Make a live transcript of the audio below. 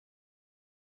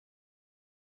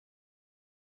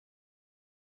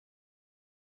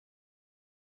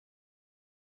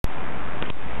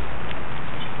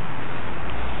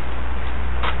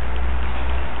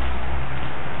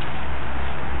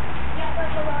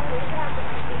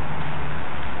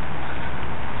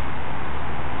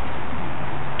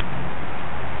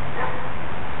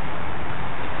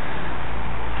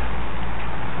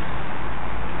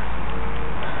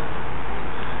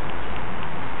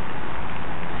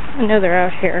I know they're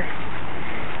out here.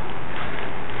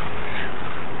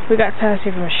 We got Sassy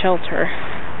from a shelter.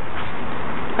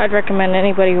 I'd recommend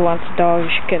anybody who wants a dog, you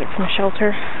should get it from a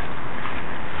shelter.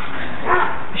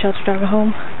 A shelter dog at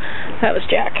home. That was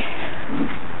Jack.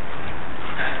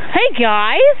 Hey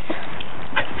guys!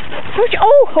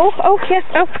 Oh, yes.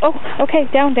 Oh, okay,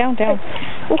 down.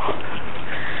 Ooh.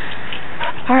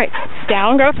 Alright,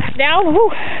 down, girl, down.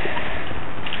 Ooh.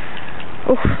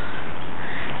 Ooh.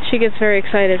 She gets very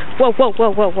excited. Whoa.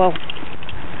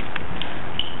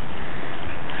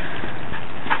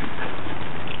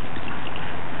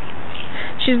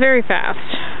 She's very fast.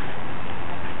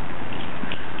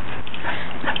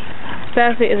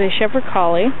 Sassy is a shepherd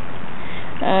collie,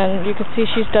 and you can see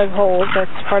she's dug holes.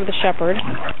 That's part of the shepherd.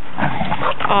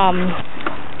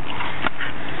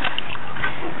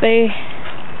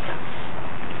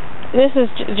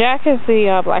 Jack is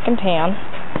the black and tan.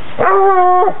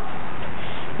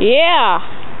 Yeah.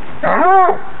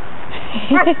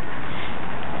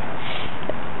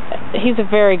 He's a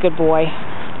very good boy.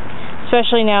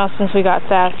 Especially now since we got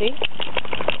Sassy.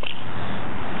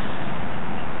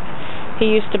 He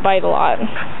used to bite a lot.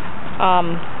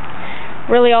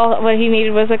 Really all what he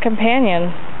needed was a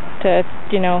companion to,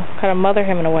 kind of mother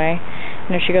him in a way. And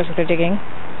there she goes with her digging.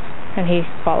 And he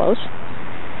follows.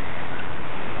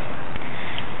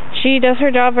 She does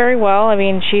her job very well. I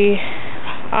mean, she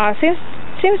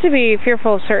seems to be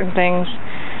fearful of certain things.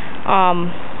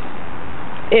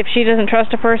 If she doesn't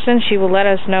trust a person, she will let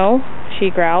us know. She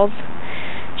growls.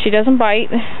 She doesn't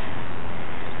bite.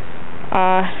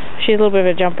 She's a little bit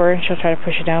of a jumper, and she'll try to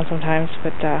push you down sometimes,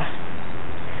 but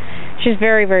she's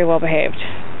very, very well behaved.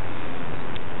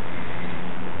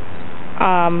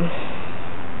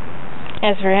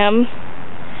 As for him,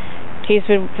 he's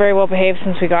been very well behaved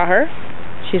since we got her.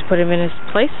 She's put him in his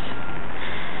place.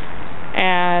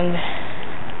 And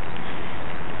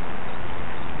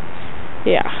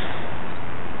yeah.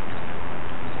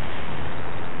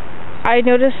 I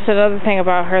noticed another thing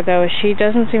about her though, is she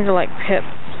doesn't seem to like pit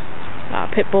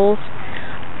bulls.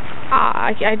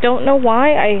 I don't know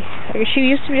why. She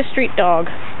used to be a street dog.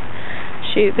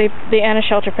 The A.N.N.A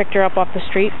Shelter picked her up off the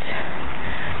streets.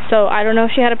 So I don't know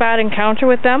if she had a bad encounter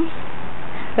with them,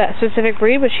 that specific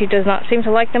breed, but she does not seem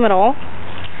to like them at all.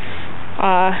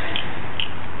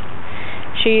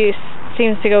 She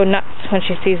seems to go nuts when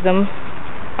she sees them.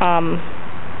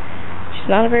 She's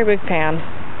not a very big fan.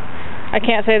 I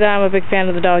can't say that I'm a big fan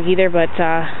of the dog either, but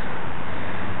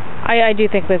I do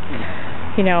think that,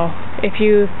 if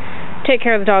you take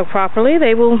care of the dog properly,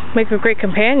 they will make a great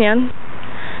companion.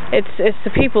 It's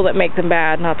the people that make them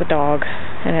bad, not the dog,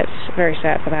 and it's very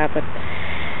sad for that. But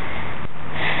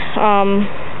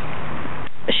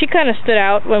she kind of stood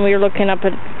out when we were looking up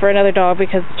for another dog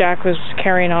because Jack was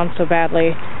carrying on so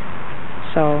badly.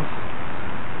 So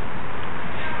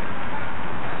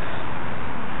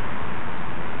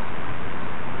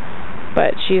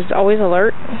but she's always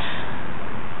alert,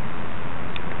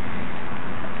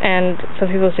 and some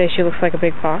people say she looks like a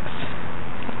big fox.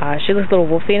 She looks a little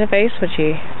wolfy in the face when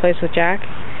she plays with Jack.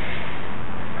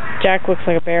 Jack looks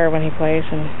like a bear when he plays,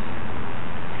 and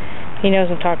he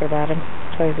knows I'm talking about him,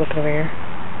 so he's looking over here.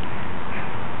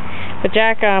 But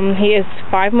Jack, he is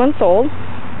 5 months old,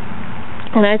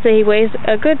 and I'd say he weighs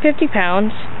a good 50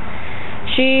 pounds.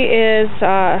 She is,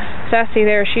 Sassy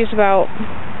there, she's about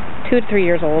 2 to 3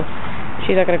 years old.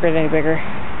 She's not going to get any bigger.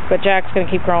 But Jack's going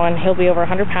to keep growing. He'll be over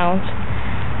 100 pounds.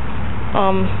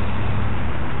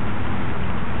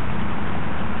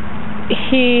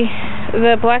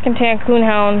 The black and tan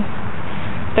coonhound,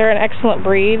 they're an excellent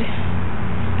breed.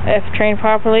 If trained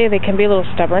properly, they can be a little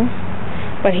stubborn.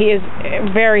 But he is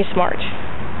very smart.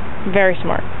 Very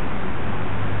smart.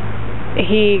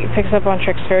 He picks up on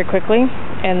tricks very quickly.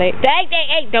 And they...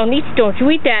 Hey! Don't you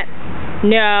eat that.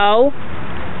 No.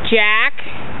 Jack.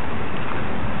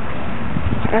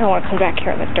 I don't want to come back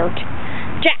here in the dirt.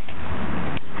 Jack!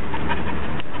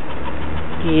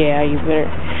 Yeah, you better...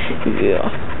 Yeah.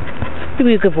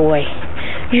 You're a good boy.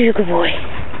 You're a good boy.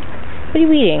 What are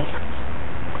you eating?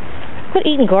 Quit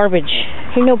eating garbage.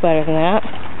 You know better than that.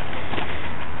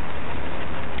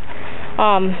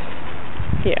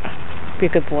 Yeah. Be a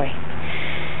good boy.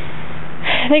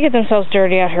 They get themselves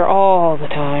dirty out here all the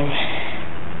time.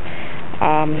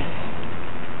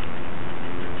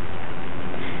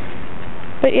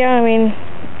 But yeah, I mean,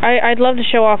 I'd love to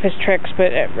show off his tricks,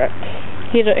 but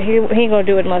he ain't gonna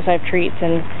do it unless I have treats,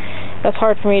 and that's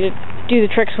hard for me to do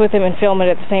the tricks with him and film it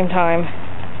at the same time.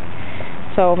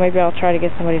 So maybe I'll try to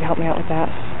get somebody to help me out with that.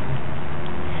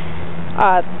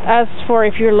 As for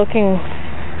if you're looking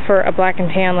for a black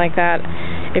and tan like that,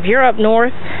 if you're up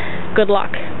north, good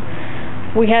luck.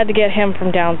 we had to get him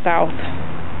from down south.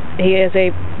 He is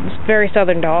a very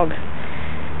southern dog.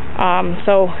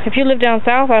 So if you live down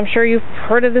south, I'm sure you've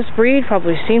heard of this breed,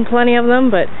 probably seen plenty of them,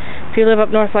 but if you live up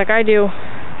north like I do,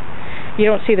 you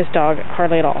don't see this dog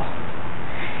hardly at all.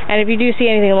 And if you do see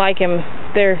anything like him,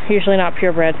 they're usually not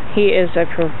purebred. He is a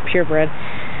purebred.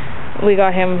 We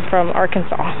got him from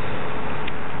Arkansas.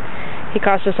 He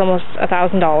cost us almost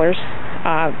 $1,000.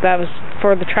 That was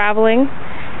for the traveling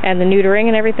and the neutering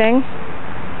and everything.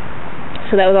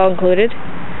 So that was all included.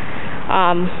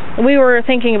 We were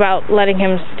thinking about letting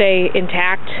him stay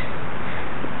intact.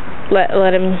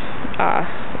 Let him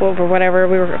over whatever.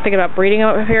 We were thinking about breeding him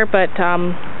over here, but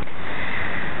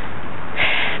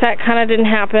that kind of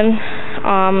didn't happen.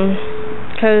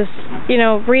 Because you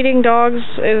know, breeding dogs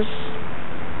is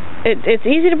it's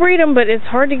easy to breed them, but it's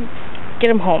hard to get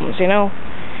them homes, you know.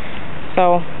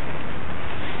 So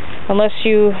unless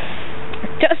you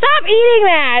stop eating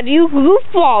that, you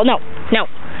goofball. No,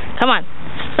 come on,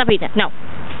 stop eating it. No.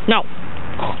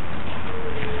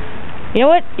 You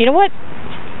know what?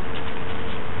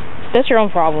 That's your own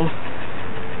problem.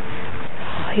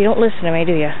 You don't listen to me,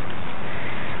 do you?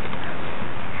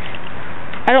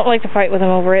 I don't like to fight with him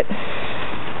over it.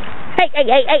 Hey!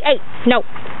 No.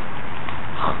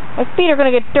 My feet are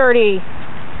gonna get dirty.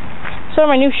 So are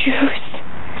my new shoes.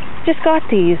 Just got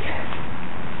these.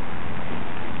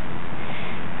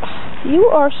 You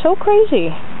are so crazy,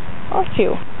 aren't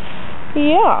you?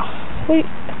 Yeah. What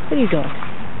are you doing?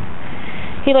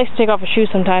 He likes to take off his shoes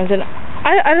sometimes, and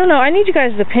I don't know. I need you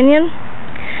guys' opinion.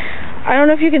 I don't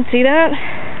know if you can see that,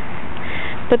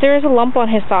 but there is a lump on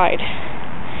his side.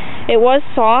 It was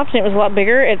soft, and it was a lot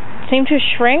bigger. It seemed to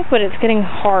shrink, but it's getting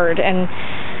hard, and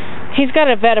he's got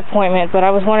a vet appointment, but I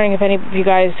was wondering if any of you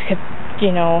guys could,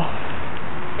 you know,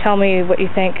 tell me what you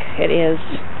think it is.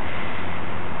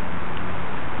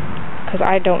 Because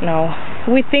I don't know.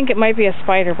 We think it might be a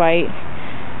spider bite,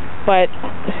 but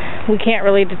we can't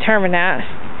really determine that.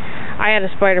 I had a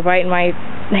spider bite and my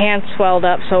hand swelled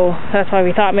up, so that's why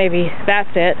we thought maybe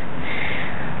that's it.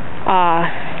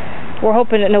 We're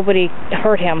hoping that nobody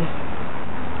hurt him,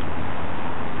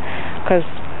 because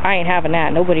I ain't having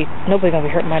that. Nobody gonna be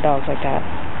hurting my dogs like that.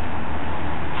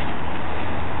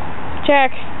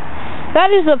 Jack, that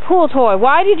is a pool toy.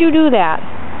 Why did you do that?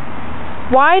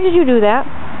 Why did you do that?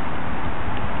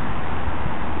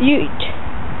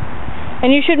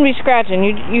 And you shouldn't be scratching.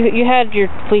 You had your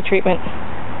flea treatment.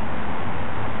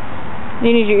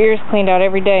 You need your ears cleaned out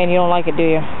every day, and you don't like it, do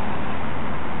you?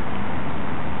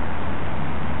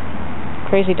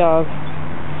 Crazy dog.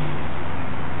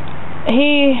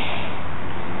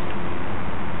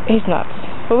 He's nuts,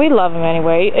 but we love him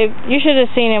anyway. You should have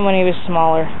seen him when he was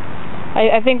smaller.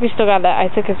 I think we still got that. I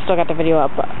think I still got the video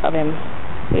up of him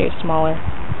when he was smaller.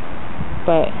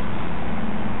 But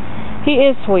he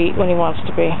is sweet when he wants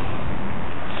to be.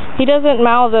 He doesn't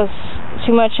mouth us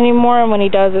too much anymore, and when he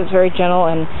does, it's very gentle.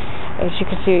 And as you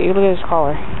can see, look at his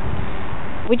collar.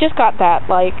 We just got that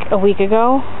like a week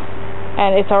ago,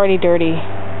 and it's already dirty.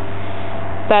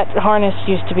 That harness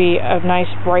used to be a nice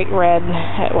bright red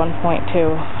at one point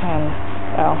too, and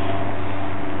well,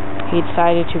 he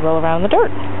decided to roll around in the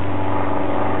dirt.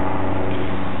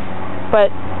 But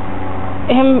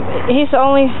he's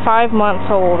only 5 months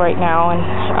old right now, and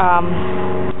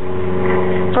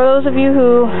for those of you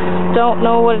who don't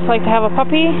know what it's like to have a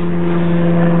puppy,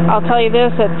 I'll tell you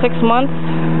this: at 6 months,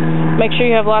 make sure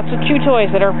you have lots of chew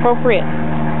toys that are appropriate.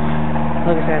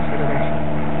 Look at that, look at that.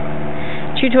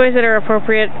 Chew toys that are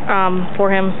appropriate for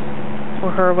him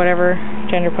or her, whatever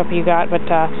gender puppy you got. But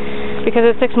because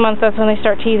at 6 months, that's when they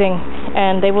start teething,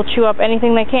 and they will chew up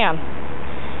anything they can.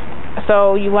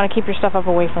 So you want to keep your stuff up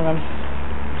away from them,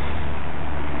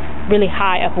 really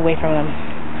high up away from them.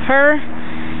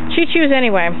 She chews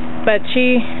anyway, but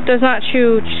she does not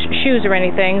chew shoes or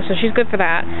anything, so she's good for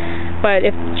that. But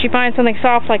if she finds something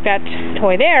soft like that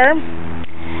toy there,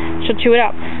 she'll chew it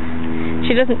up.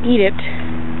 She doesn't eat it.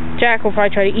 Jack will probably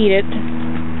try to eat it.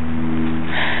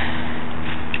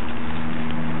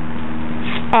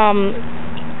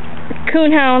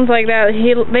 Coonhounds like that,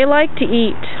 they like to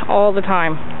eat all the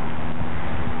time.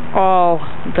 All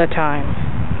the time.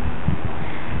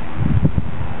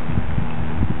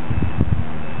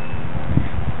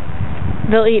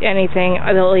 They'll eat anything.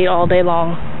 They'll eat all day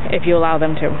long if you allow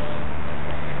them to.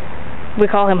 We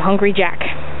call him Hungry Jack.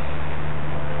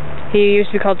 He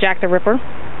used to be called Jack the Ripper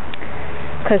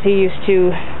because he used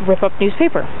to rip up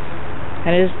newspaper,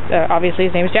 and obviously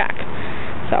his name is Jack.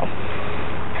 So,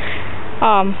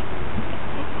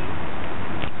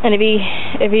 and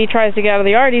if he tries to get out of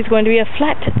the yard, he's going to be a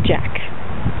flat Jack.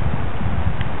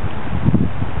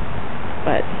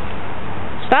 But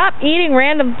Stop eating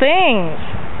random things.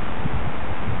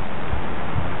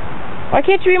 Why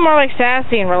can't you be more like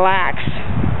Sassy and relax?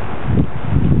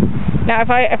 Now,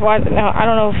 I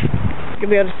don't know if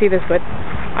you'll be able to see this, but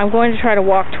I'm going to try to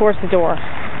walk towards the door.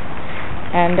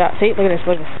 And see, look at this.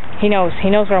 Look at this. He knows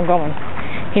where I'm going.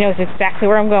 He knows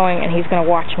exactly where I'm going, and he's going to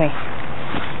watch me.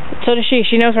 So does she.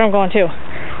 She knows where I'm going too.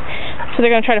 So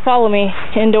they're going to try to follow me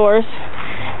indoors.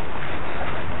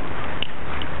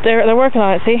 They're working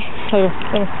on it. See,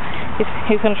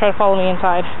 he's going to try to follow me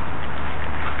inside.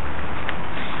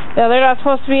 Now they're not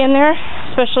supposed to be in there,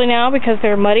 especially now because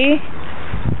they're muddy.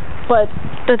 But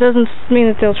that doesn't mean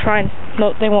that they'll try.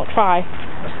 No, they won't try.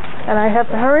 And I have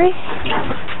to hurry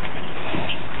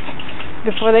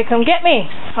before they come get me.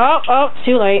 Oh, it's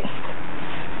too late.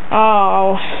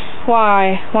 Oh,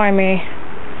 why? Why me?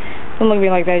 Don't look at me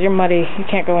like that. You're muddy. You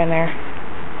can't go in there.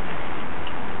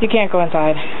 You can't go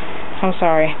inside. I'm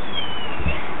sorry.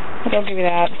 Don't give me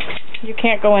that. You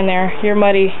can't go in there. You're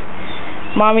muddy.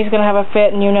 Mommy's gonna have a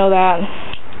fit, and you know that.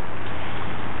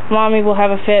 Mommy will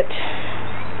have a fit.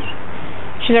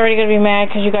 She's already gonna be mad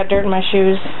because you got dirt in my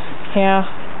shoes. Yeah.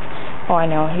 Oh, I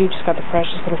know. You just got the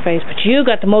freshest little face, but you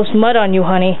got the most mud on you,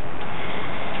 honey.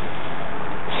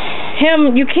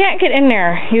 Him, you can't get in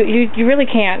there. You really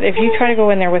can't. If you try to go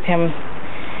in there with him,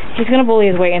 he's gonna bully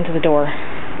his way into the door.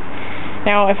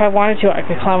 Now, if I wanted to, I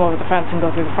could climb over the fence and go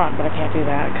through the front, but I can't do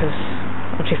that because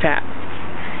I'm too fat.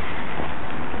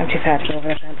 I'm too fat to go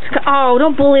over the fence. Oh,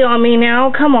 don't bully on me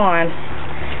now. Come on.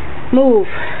 Move.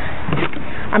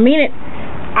 I mean it.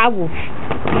 I will.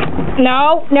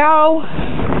 No.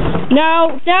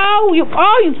 You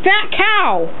fat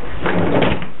cow.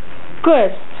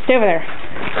 Good. Stay over there.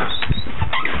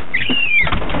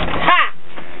 Ha!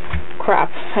 Crap.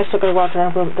 I still gotta walk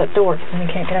around that door because then you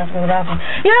can't get out of the bathroom.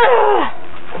 Yeah!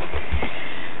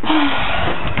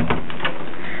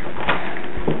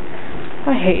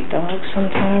 I hate dogs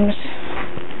sometimes.